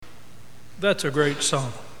That's a great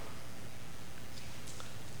song.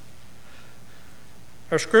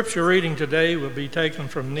 Our scripture reading today will be taken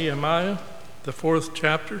from Nehemiah, the 4th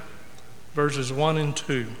chapter, verses 1 and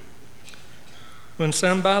 2. When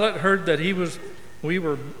Sanballat heard that we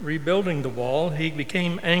were rebuilding the wall, he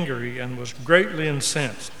became angry and was greatly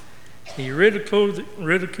incensed. He ridiculed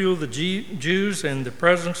the Jews in the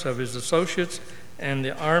presence of his associates and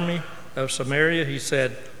the army of Samaria. He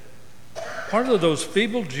said, "What are those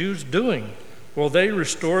feeble Jews doing? Will they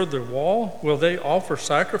restore the wall? Will they offer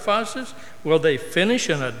sacrifices? Will they finish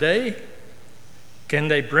in a day? Can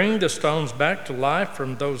they bring the stones back to life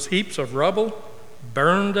from those heaps of rubble,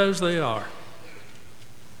 burned as they are?"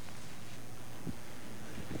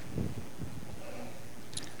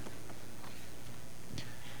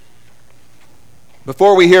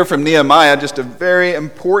 Before we hear from Nehemiah, just a very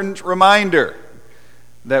important reminder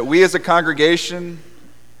that we as a congregation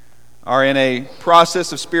are in a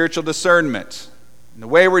process of spiritual discernment. And the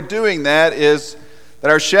way we're doing that is that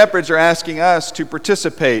our shepherds are asking us to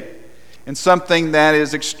participate in something that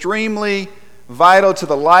is extremely vital to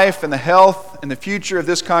the life and the health and the future of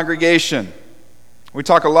this congregation. We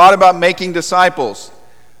talk a lot about making disciples,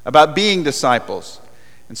 about being disciples.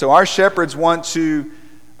 And so our shepherds want to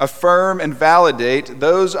affirm and validate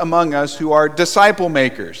those among us who are disciple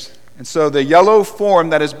makers. And so the yellow form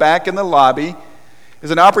that is back in the lobby is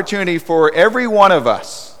an opportunity for every one of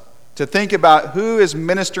us to think about who is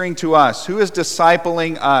ministering to us, who is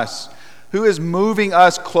discipling us, who is moving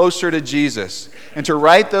us closer to Jesus, and to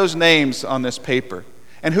write those names on this paper.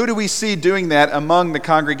 And who do we see doing that among the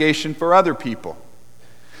congregation for other people?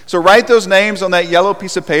 So write those names on that yellow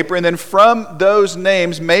piece of paper, and then from those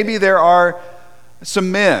names, maybe there are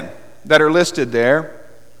some men that are listed there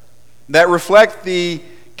that reflect the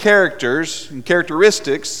characters and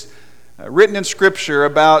characteristics written in Scripture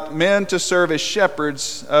about men to serve as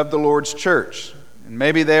shepherds of the Lord's church. And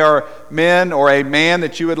maybe they are men or a man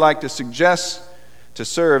that you would like to suggest to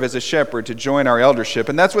serve as a shepherd to join our eldership.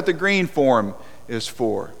 And that's what the green form is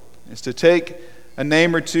for, is to take a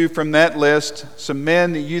name or two from that list, some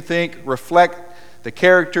men that you think reflect the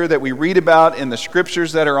character that we read about in the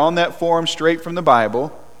Scriptures that are on that form straight from the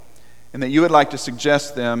Bible, and that you would like to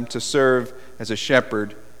suggest them to serve as a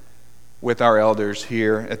shepherd with our elders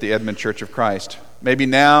here at the Edmond Church of Christ, maybe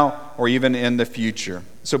now or even in the future.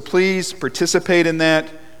 So please participate in that.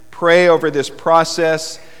 Pray over this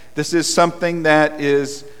process. This is something that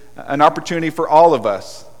is an opportunity for all of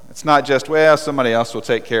us. It's not just, well, somebody else will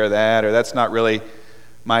take care of that, or that's not really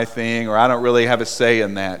my thing, or I don't really have a say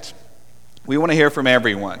in that. We want to hear from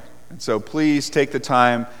everyone. And so please take the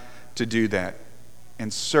time to do that,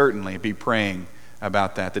 and certainly be praying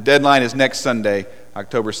about that. The deadline is next Sunday,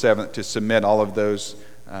 October 7th, to submit all of those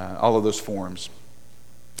forms.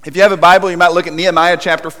 If you have a Bible, you might look at Nehemiah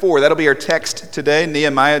chapter 4. That'll be our text today,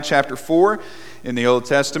 Nehemiah chapter 4 in the Old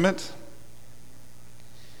Testament.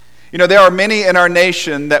 You know, there are many in our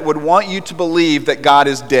nation that would want you to believe that God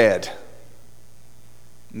is dead.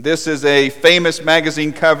 This is a famous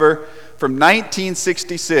magazine cover from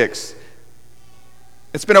 1966.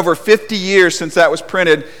 It's been over 50 years since that was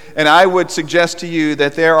printed, and I would suggest to you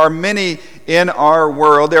that there are many in our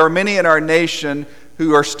world, there are many in our nation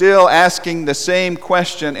who are still asking the same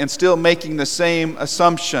question and still making the same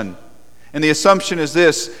assumption. And the assumption is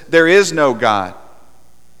this: there is no God.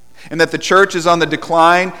 And that the church is on the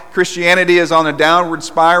decline, Christianity is on a downward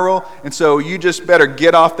spiral, and so you just better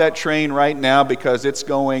get off that train right now because it's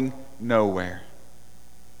going nowhere.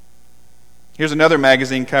 Here's another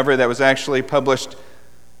magazine cover that was actually published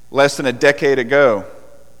less than a decade ago.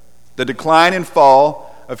 The Decline and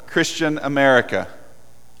Fall of Christian America,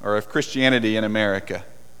 or of Christianity in America.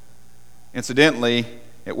 Incidentally,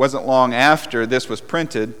 it wasn't long after this was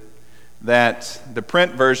printed that the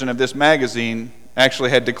print version of this magazine actually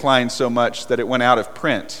had declined so much that it went out of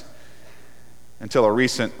print until a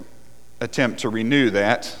recent attempt to renew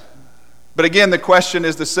that. But again, the question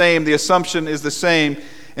is the same, the assumption is the same,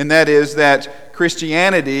 and that is that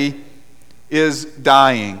Christianity is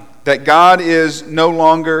dying, that God is no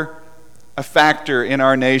longer a factor in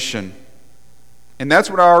our nation. And that's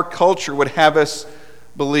what our culture would have us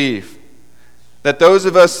believe, that those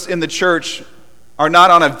of us in the church are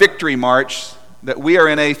not on a victory march, that we are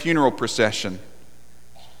in a funeral procession,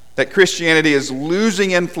 that Christianity is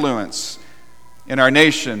losing influence in our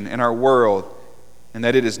nation, in our world, and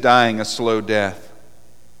that it is dying a slow death.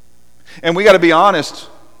 And we got to be honest,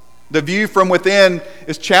 the view from within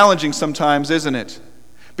is challenging sometimes, isn't it?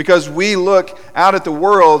 Because we look out at the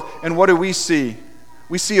world, and what do we see?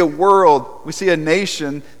 We see a world, we see a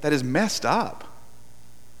nation that is messed up.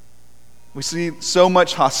 We see so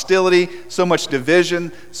much hostility, so much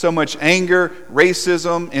division, so much anger,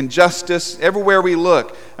 racism, injustice, everywhere we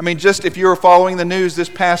look. I mean, just if you were following the news this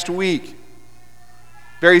past week,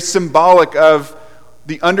 very symbolic of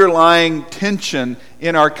the underlying tension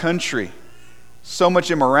in our country. So much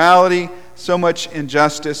immorality, so much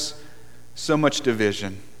injustice, so much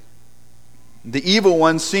division. The evil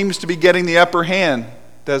one seems to be getting the upper hand,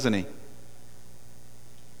 doesn't he?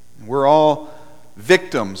 We're all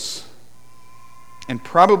victims and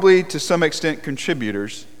probably to some extent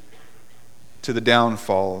contributors to the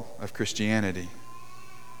downfall of Christianity.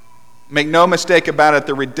 Make no mistake about it,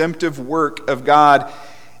 the redemptive work of God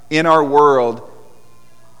in our world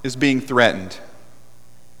is being threatened.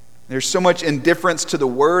 There's so much indifference to the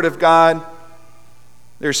Word of God.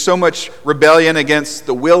 There's so much rebellion against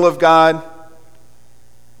the will of God.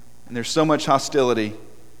 And there's so much hostility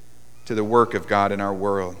to the work of God in our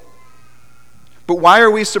world. But why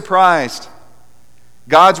are we surprised?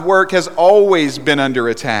 God's work has always been under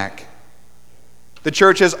attack. The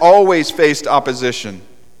church has always faced opposition.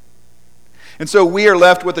 And so we are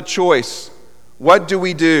left with a choice. What do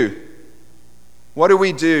we do? What do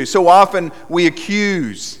we do? So often we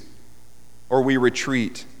accuse or we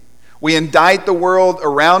retreat. We indict the world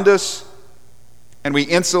around us and we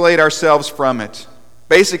insulate ourselves from it.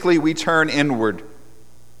 Basically, we turn inward.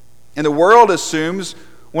 And the world assumes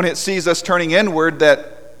when it sees us turning inward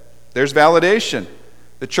that there's validation.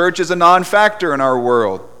 The church is a non-factor in our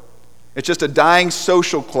world. It's just a dying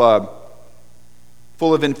social club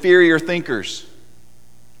full of inferior thinkers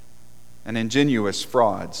and ingenuous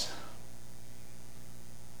frauds.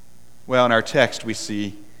 Well, in our text we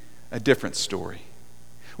see a different story.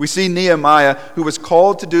 We see Nehemiah, who was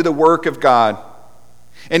called to do the work of God.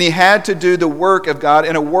 And he had to do the work of God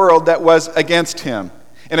in a world that was against him,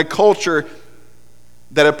 in a culture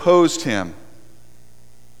that opposed him.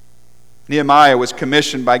 Nehemiah was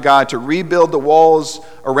commissioned by God to rebuild the walls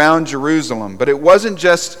around Jerusalem, but it wasn't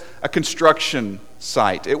just a construction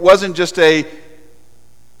site. It wasn't just a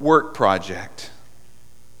work project.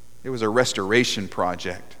 It was a restoration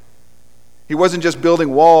project. He wasn't just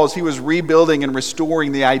building walls, he was rebuilding and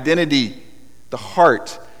restoring the identity, the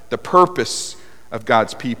heart, the purpose of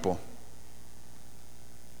God's people.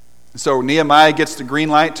 So Nehemiah gets the green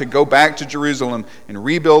light to go back to Jerusalem and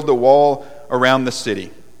rebuild the wall around the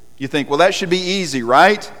city. You think, well, that should be easy,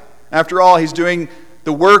 right? After all, he's doing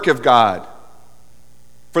the work of God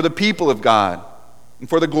for the people of God and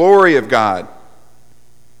for the glory of God.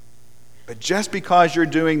 But just because you're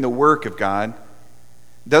doing the work of God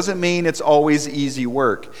doesn't mean it's always easy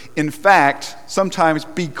work. In fact, sometimes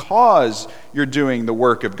because you're doing the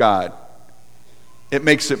work of God, it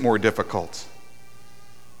makes it more difficult.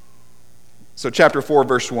 So chapter 4,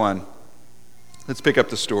 verse 1. Let's pick up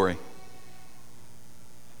the story.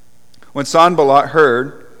 When Sanballat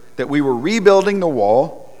heard that we were rebuilding the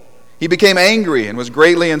wall, he became angry and was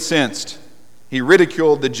greatly incensed. He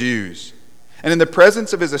ridiculed the Jews. And in the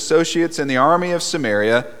presence of his associates in the army of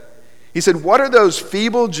Samaria, he said, "What are those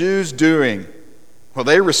feeble Jews doing? Will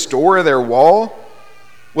they restore their wall?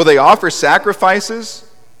 Will they offer sacrifices?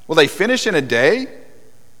 Will they finish in a day?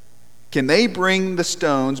 Can they bring the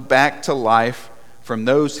stones back to life from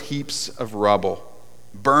those heaps of rubble,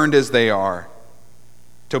 burned as they are?"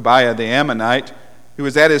 Tobiah the Ammonite, who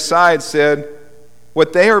was at his side, said,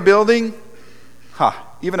 "What they are building,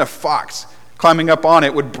 even a fox climbing up on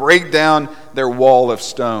it would break down their wall of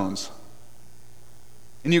stones."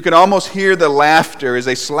 And you can almost hear the laughter as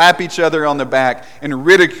they slap each other on the back and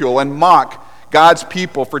ridicule and mock God's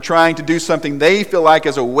people for trying to do something they feel like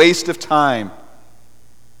is a waste of time.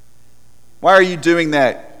 Why are you doing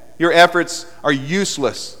that? Your efforts are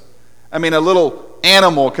useless. I mean, a little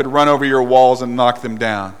animal could run over your walls and knock them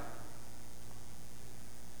down.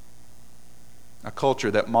 A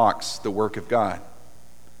culture that mocks the work of God.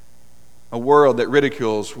 A world that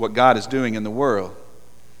ridicules what God is doing in the world.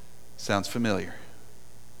 Sounds familiar.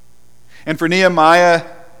 And for Nehemiah,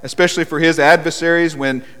 especially for his adversaries,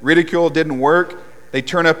 when ridicule didn't work, they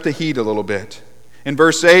turn up the heat a little bit. In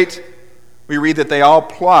verse 8, we read that they all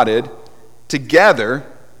plotted together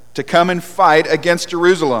to come and fight against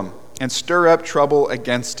Jerusalem and stir up trouble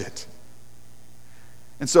against it.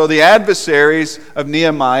 And so the adversaries of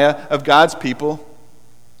Nehemiah, of God's people,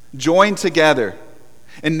 join together.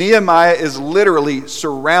 And Nehemiah is literally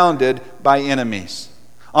surrounded by enemies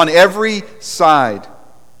on every side.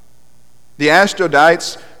 The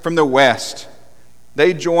Ashdodites from the west,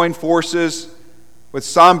 they join forces with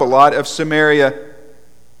Sanballat of Samaria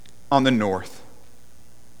on the north.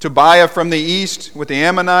 Tobiah from the east with the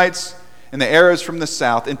Ammonites and the Arabs from the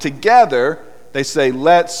south. And together they say,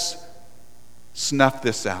 let's snuff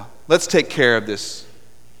this out. Let's take care of this.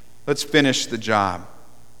 Let's finish the job.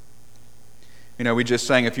 We just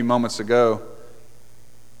sang a few moments ago,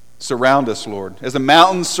 surround us, Lord. As the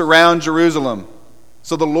mountains surround Jerusalem,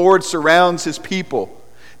 so the Lord surrounds his people.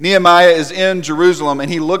 Nehemiah is in Jerusalem, and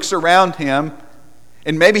he looks around him,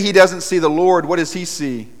 and maybe he doesn't see the Lord. What does he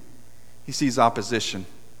see? He sees opposition.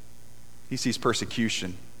 He sees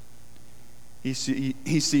persecution. He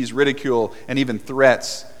sees ridicule and even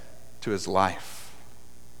threats to his life.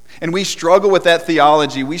 And we struggle with that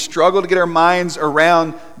theology. We struggle to get our minds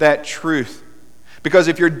around that truth. Because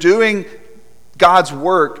if you're doing God's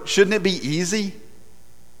work, shouldn't it be easy?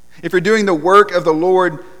 If you're doing the work of the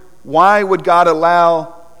Lord, why would God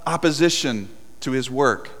allow opposition to his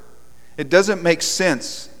work? It doesn't make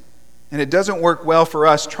sense, and it doesn't work well for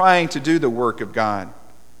us trying to do the work of God.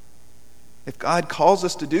 If God calls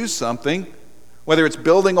us to do something, whether it's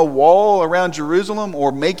building a wall around Jerusalem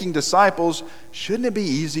or making disciples, shouldn't it be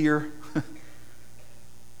easier?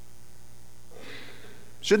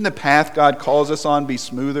 Shouldn't the path God calls us on be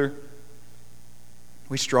smoother?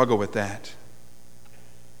 We struggle with that.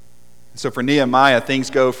 So for Nehemiah, things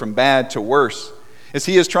go from bad to worse. As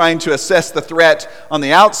he is trying to assess the threat on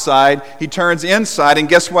the outside, he turns inside, and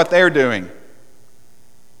guess what they're doing?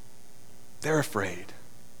 They're afraid.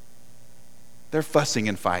 They're fussing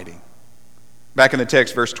and fighting. Back in the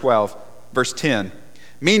text, verse 10.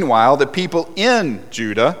 Meanwhile, the people in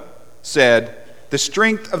Judah said, "The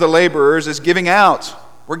strength of the laborers is giving out.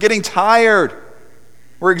 We're getting tired.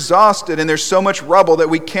 We're exhausted, and there's so much rubble that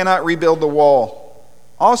we cannot rebuild the wall."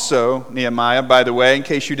 Also, Nehemiah, by the way, in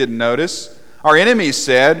case you didn't notice, our enemies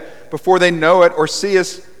said, "Before they know it or see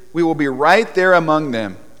us, we will be right there among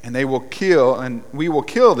them, and we will kill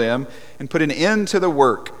them and put an end to the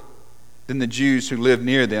work." Then the Jews who lived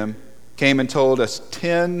near them came and told us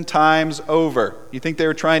 10 times over. You think they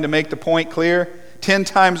were trying to make the point clear? 10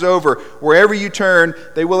 times over. Wherever you turn,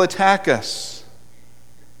 they will attack us.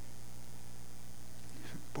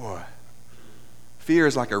 Boy, fear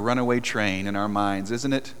is like a runaway train in our minds,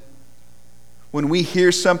 isn't it? When we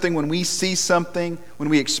hear something, when we see something, when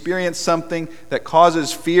we experience something that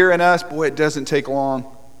causes fear in us, boy, it doesn't take long.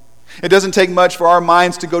 It doesn't take much for our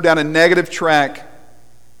minds to go down a negative track.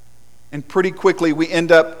 And pretty quickly we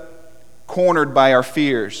end up cornered by our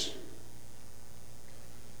fears.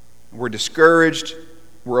 We're discouraged,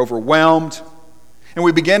 we're overwhelmed, and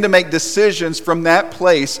we begin to make decisions from that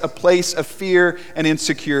place, a place of fear and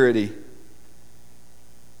insecurity.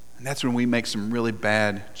 And that's when we make some really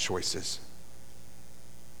bad choices.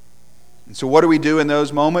 And so what do we do in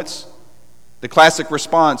those moments? The classic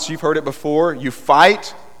response, you've heard it before, you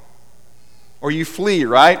fight or you flee,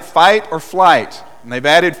 right? Fight or flight. And they've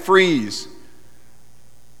added freeze.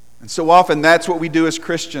 And so often that's what we do as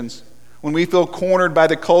Christians. When we feel cornered by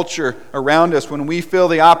the culture around us, when we feel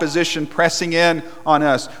the opposition pressing in on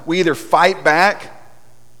us, we either fight back,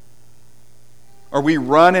 or we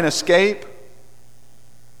run and escape,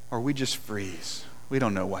 or we just freeze. We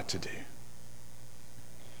don't know what to do.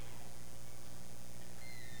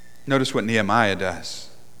 Notice what Nehemiah does.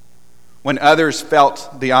 When others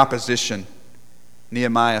felt the opposition,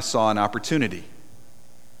 Nehemiah saw an opportunity.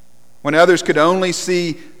 When others could only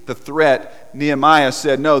see the threat, Nehemiah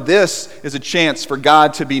said, no, this is a chance for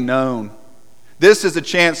God to be known. This is a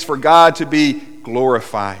chance for God to be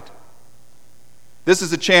glorified. This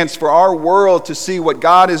is a chance for our world to see what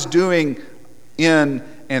God is doing in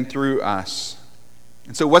and through us.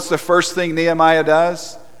 And so what's the first thing Nehemiah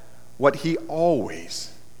does? What he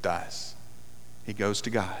always does. He goes to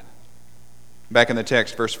God. Back in the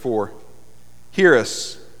text, verse 4. Hear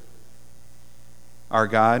us, our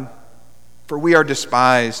God, for we are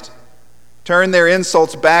despised. Turn their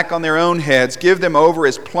insults back on their own heads. Give them over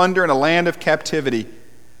as plunder in a land of captivity.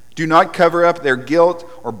 Do not cover up their guilt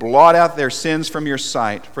or blot out their sins from your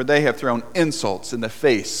sight, for they have thrown insults in the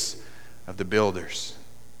face of the builders.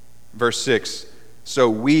 Verse 6, so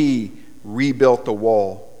we rebuilt the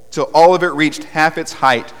wall till all of it reached half its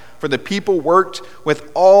height, for the people worked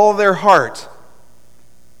with all their heart.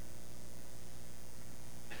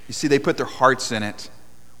 You see, they put their hearts in it.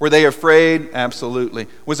 Were they afraid? Absolutely.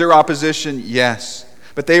 Was there opposition? Yes.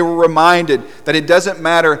 But they were reminded that it doesn't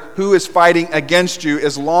matter who is fighting against you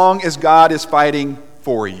as long as God is fighting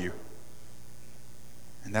for you.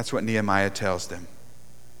 And that's what Nehemiah tells them.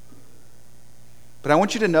 But I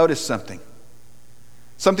want you to notice something.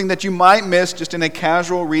 Something that you might miss just in a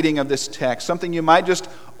casual reading of this text. Something you might just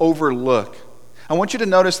overlook. I want you to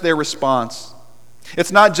notice their response.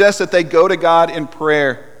 It's not just that they go to God in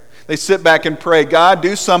prayer. They sit back and pray, God,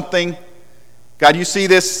 do something. God, you see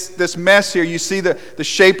this mess here. You see the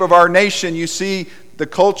shape of our nation. You see the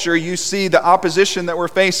culture. You see the opposition that we're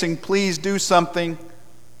facing. Please do something.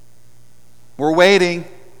 We're waiting.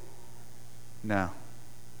 No.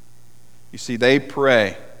 You see, they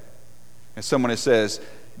pray. As someone says,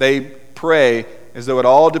 they pray as though it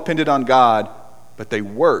all depended on God, but they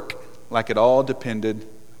work like it all depended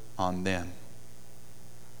on them.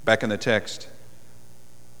 Back in the text,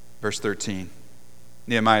 verse 13,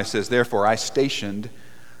 Nehemiah says, "Therefore I stationed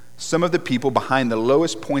some of the people behind the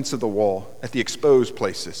lowest points of the wall at the exposed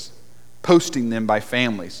places, posting them by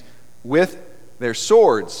families with their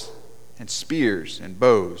swords and spears and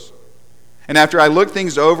bows. And after I looked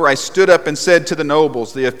things over, I stood up and said to the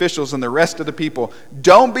nobles, the officials, and the rest of the people,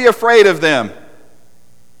 'Don't be afraid of them.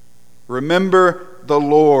 Remember the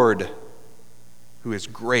Lord, who is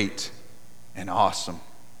great and awesome.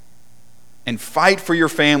 And fight for your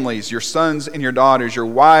families, your sons and your daughters, your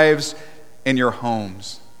wives and your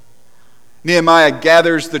homes.'" Nehemiah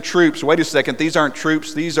gathers the troops. Wait a second, these aren't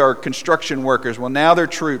troops, these are construction workers. Well, now they're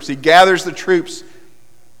troops. He gathers the troops.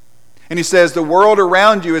 And he says, the world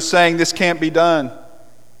around you is saying this can't be done.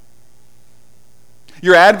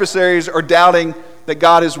 Your adversaries are doubting that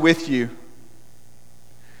God is with you.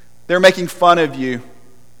 They're making fun of you.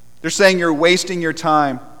 They're saying you're wasting your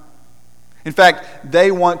time. In fact, they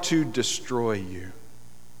want to destroy you.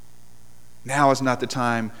 Now is not the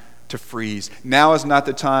time to freeze. Now is not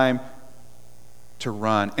the time to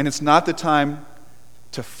run. And it's not the time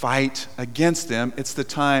to fight against them. It's the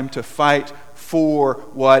time to fight for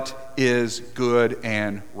what is good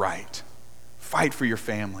and right. Fight for your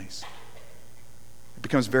families. It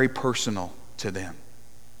becomes very personal to them.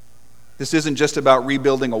 This isn't just about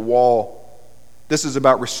rebuilding a wall. This is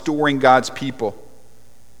about restoring God's people.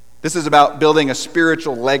 This is about building a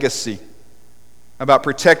spiritual legacy, about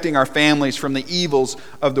protecting our families from the evils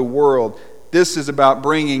of the world. This is about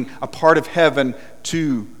bringing a part of heaven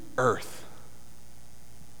to earth.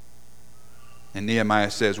 And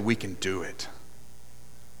Nehemiah says, we can do it.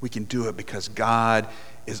 We can do it because God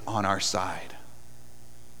is on our side.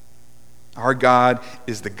 Our God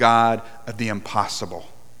is the God of the impossible.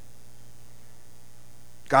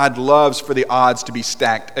 God loves for the odds to be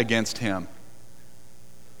stacked against him.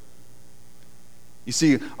 You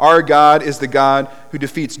see, our God is the God who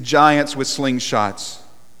defeats giants with slingshots,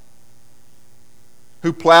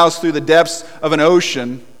 who plows through the depths of an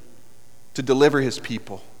ocean to deliver his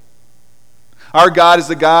people. Our God is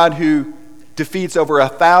the God who defeats over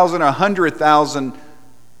 1,000 or 100,000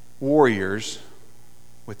 warriors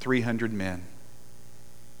with 300 men.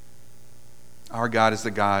 Our God is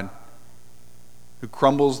the God who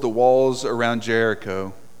crumbles the walls around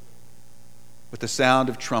Jericho with the sound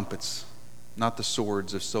of trumpets, not the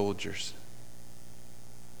swords of soldiers.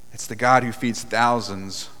 It's the God who feeds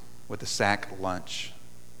thousands with a sack lunch.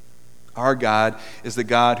 Our God is the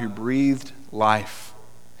God who breathed life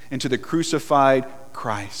into the crucified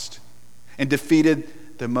Christ and defeated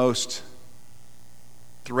the most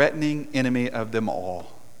threatening enemy of them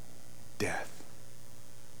all, death.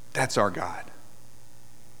 That's our God.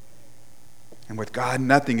 And with God,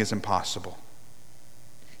 nothing is impossible.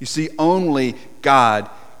 You see, only God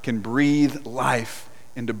can breathe life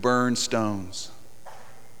into burned stones.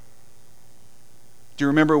 Do you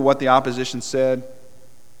remember what the opposition said?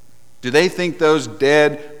 Do they think those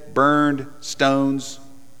dead, burned stones,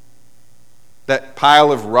 that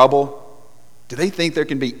pile of rubble, do they think there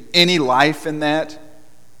can be any life in that?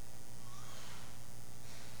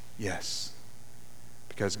 Yes.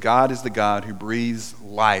 Because God is the God who breathes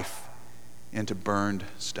life into burned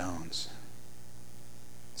stones.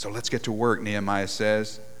 So let's get to work, Nehemiah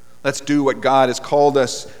says. Let's do what God has called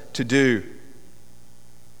us to do.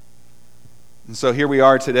 And so here we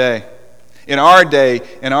are today, in our day,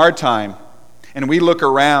 in our time, and we look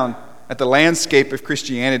around at the landscape of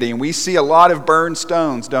Christianity and we see a lot of burned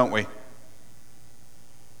stones, don't we?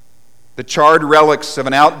 The charred relics of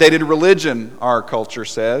an outdated religion, our culture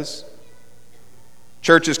says.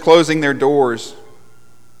 Churches closing their doors.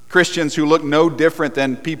 Christians who look no different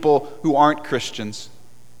than people who aren't Christians.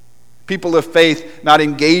 People of faith not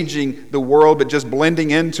engaging the world but just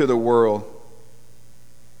blending into the world.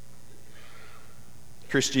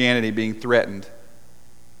 Christianity being threatened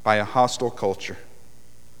by a hostile culture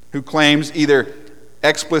who claims either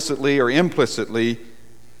explicitly or implicitly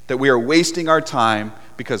that we are wasting our time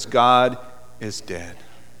because God is dead.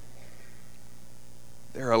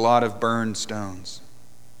 There are a lot of burned stones.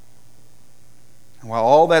 And while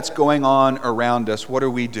all that's going on around us, what are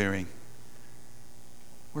we doing?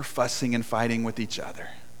 We're fussing and fighting with each other.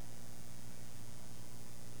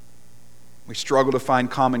 We struggle to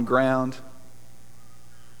find common ground.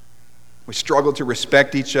 We struggle to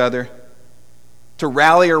respect each other, to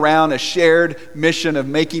rally around a shared mission of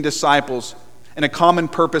making disciples and a common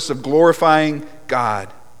purpose of glorifying God.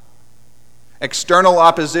 External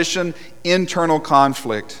opposition, internal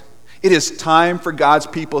conflict. It is time for God's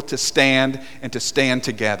people to stand and to stand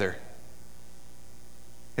together.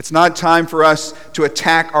 It's not time for us to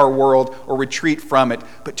attack our world or retreat from it,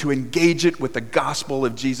 but to engage it with the gospel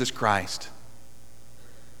of Jesus Christ.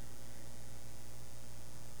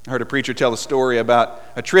 I heard a preacher tell a story about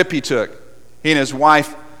a trip he took. He and his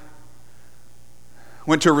wife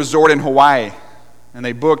went to a resort in Hawaii, and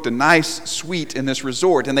they booked a nice suite in this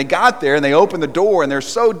resort. And they got there, and they opened the door, and they're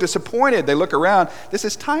so disappointed. They look around. This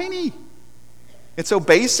is tiny. It's so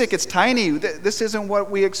basic. It's tiny. This isn't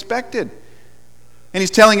what we expected. And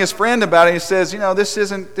he's telling his friend about it. He says, this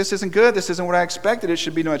isn't good. This isn't what I expected. It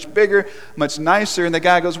should be much bigger, much nicer. And the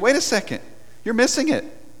guy goes, wait a second. You're missing it.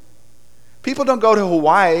 People don't go to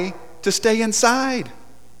Hawaii to stay inside.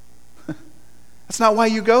 That's not why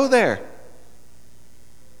you go there.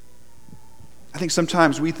 I think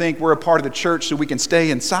sometimes we think we're a part of the church so we can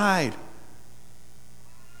stay inside.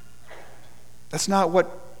 That's not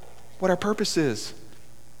what our purpose is.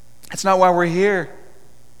 That's not why we're here.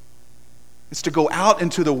 It's to go out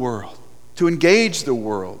into the world, to engage the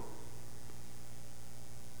world.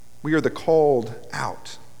 We are the called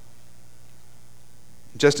out.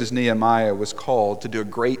 Just as Nehemiah was called to do a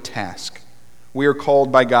great task, we are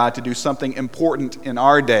called by God to do something important in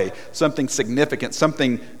our day, something significant,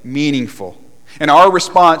 something meaningful. And our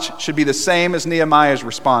response should be the same as Nehemiah's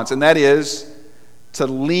response, and that is to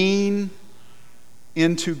lean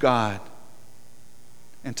into God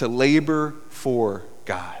and to labor for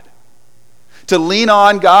God. To lean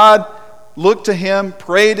on God, look to Him,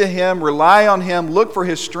 pray to Him, rely on Him, look for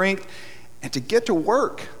His strength, and to get to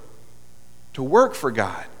work for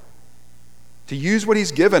God, to use what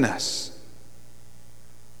He's given us.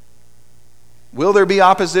 Will there be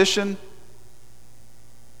opposition?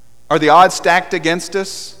 Are the odds stacked against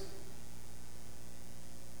us?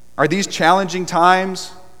 Are these challenging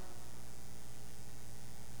times?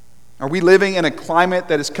 Are we living in a climate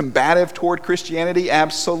that is combative toward Christianity?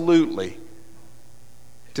 Absolutely.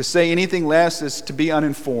 To say anything less is to be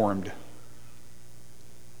uninformed.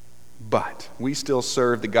 But we still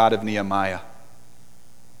serve the God of Nehemiah.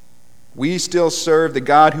 We still serve the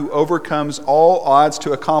God who overcomes all odds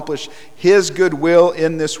to accomplish His good will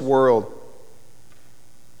in this world.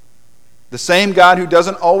 The same God who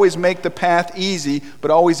doesn't always make the path easy,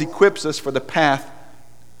 but always equips us for the path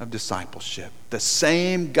of discipleship. The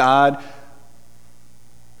same God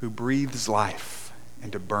who breathes life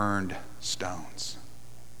into burned stones.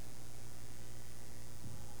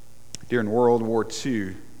 During World War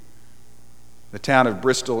II, the town of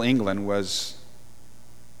Bristol, England, was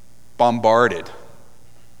bombarded,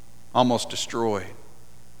 almost destroyed.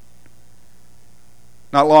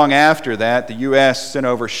 Not long after that, the U.S. sent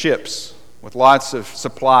over ships with lots of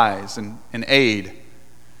supplies and aid.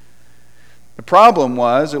 The problem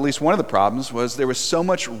was, or at least one of the problems was, there was so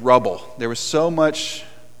much rubble. There was so much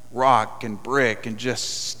rock and brick and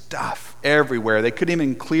just stuff everywhere. They couldn't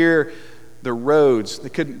even clear the roads.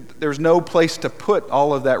 There was no place to put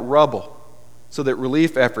all of that rubble so that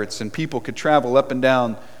relief efforts and people could travel up and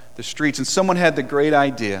down the streets. And someone had the great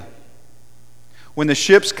idea. When the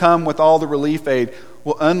ships come with all the relief aid,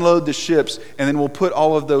 we'll unload the ships and then we'll put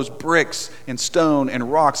all of those bricks and stone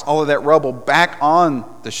and rocks, all of that rubble, back on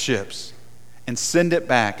the ships and send it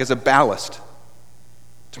back as a ballast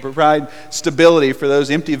to provide stability for those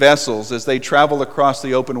empty vessels as they travel across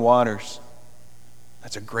the open waters.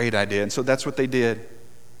 That's a great idea. And so that's what they did.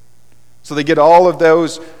 So they get all of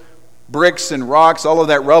those bricks and rocks, all of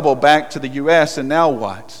that rubble back to the U.S., and now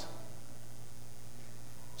what?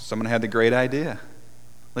 Someone had the great idea.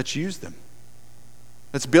 Let's use them.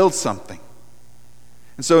 Let's build something.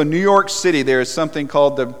 And so in New York City, there is something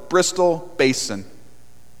called the Bristol Basin,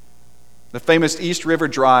 the famous East River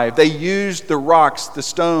Drive. They used the rocks, the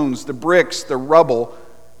stones, the bricks, the rubble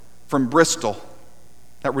from Bristol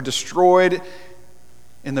that were destroyed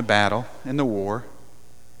in the battle, in the war,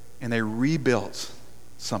 and they rebuilt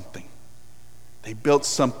something. They built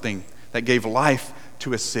something that gave life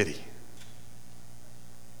to a city.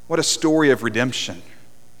 What a story of redemption.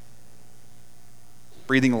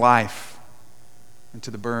 Breathing life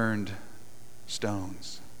into the burned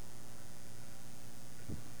stones.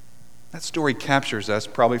 That story captures us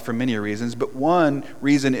probably for many reasons, but one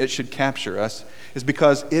reason it should capture us is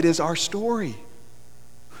because it is our story.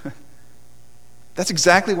 That's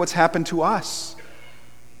exactly what's happened to us.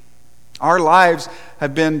 Our lives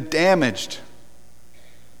have been damaged.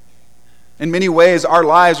 In many ways, our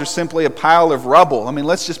lives are simply a pile of rubble. I mean,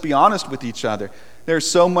 let's just be honest with each other. There's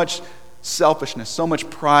so much selfishness, so much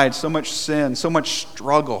pride, so much sin, so much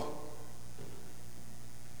struggle.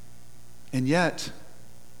 And yet,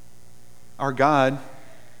 our God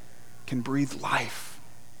can breathe life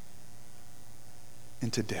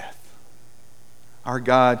into death. Our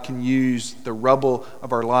God can use the rubble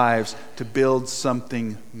of our lives to build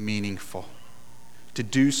something meaningful, to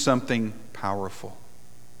do something powerful.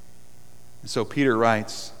 And so Peter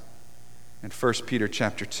writes in 1 Peter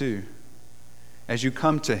chapter 2, as you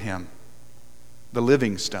come to him, the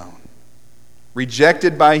living stone,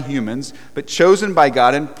 rejected by humans, but chosen by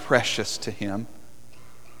God and precious to him,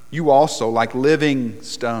 you also, like living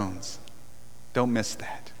stones, don't miss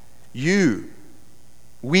that.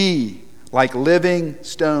 We, like living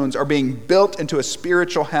stones, are being built into a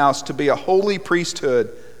spiritual house to be a holy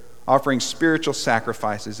priesthood, offering spiritual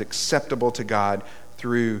sacrifices acceptable to God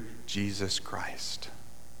through Jesus Christ.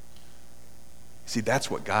 See,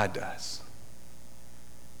 that's what God does.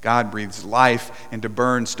 God breathes life into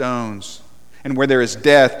burned stones. And where there is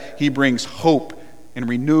death, he brings hope and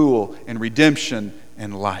renewal and redemption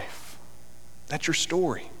and life. That's your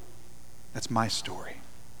story. That's my story.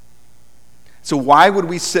 So why would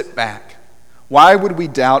we sit back? Why would we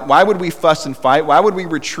doubt? Why would we fuss and fight? Why would we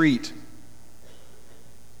retreat?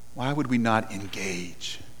 Why would we not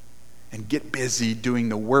engage and get busy doing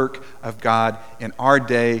the work of God in our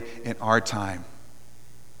day, in our time?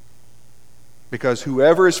 Because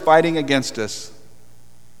whoever is fighting against us,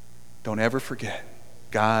 don't ever forget,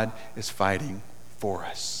 God is fighting for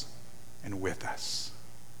us and with us.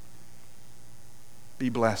 Be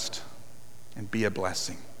blessed and be a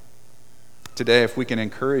blessing. Today, if we can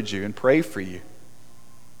encourage you and pray for you,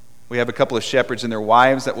 we have a couple of shepherds and their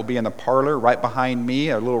wives that will be in the parlor right behind me,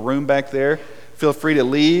 a little room back there. Feel free to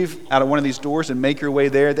leave out of one of these doors and make your way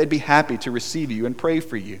there. They'd be happy to receive you and pray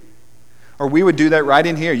for you. Or we would do that right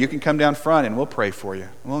in here. You can come down front and we'll pray for you.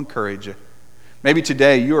 We'll encourage you. Maybe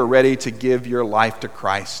today you are ready to give your life to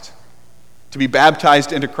Christ, to be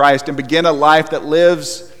baptized into Christ and begin a life that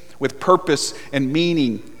lives with purpose and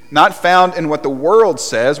meaning, not found in what the world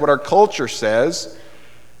says, what our culture says,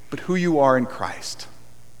 but who you are in Christ,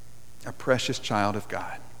 a precious child of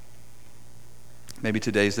God. Maybe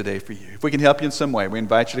today's the day for you. If we can help you in some way, we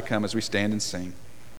invite you to come as we stand and sing.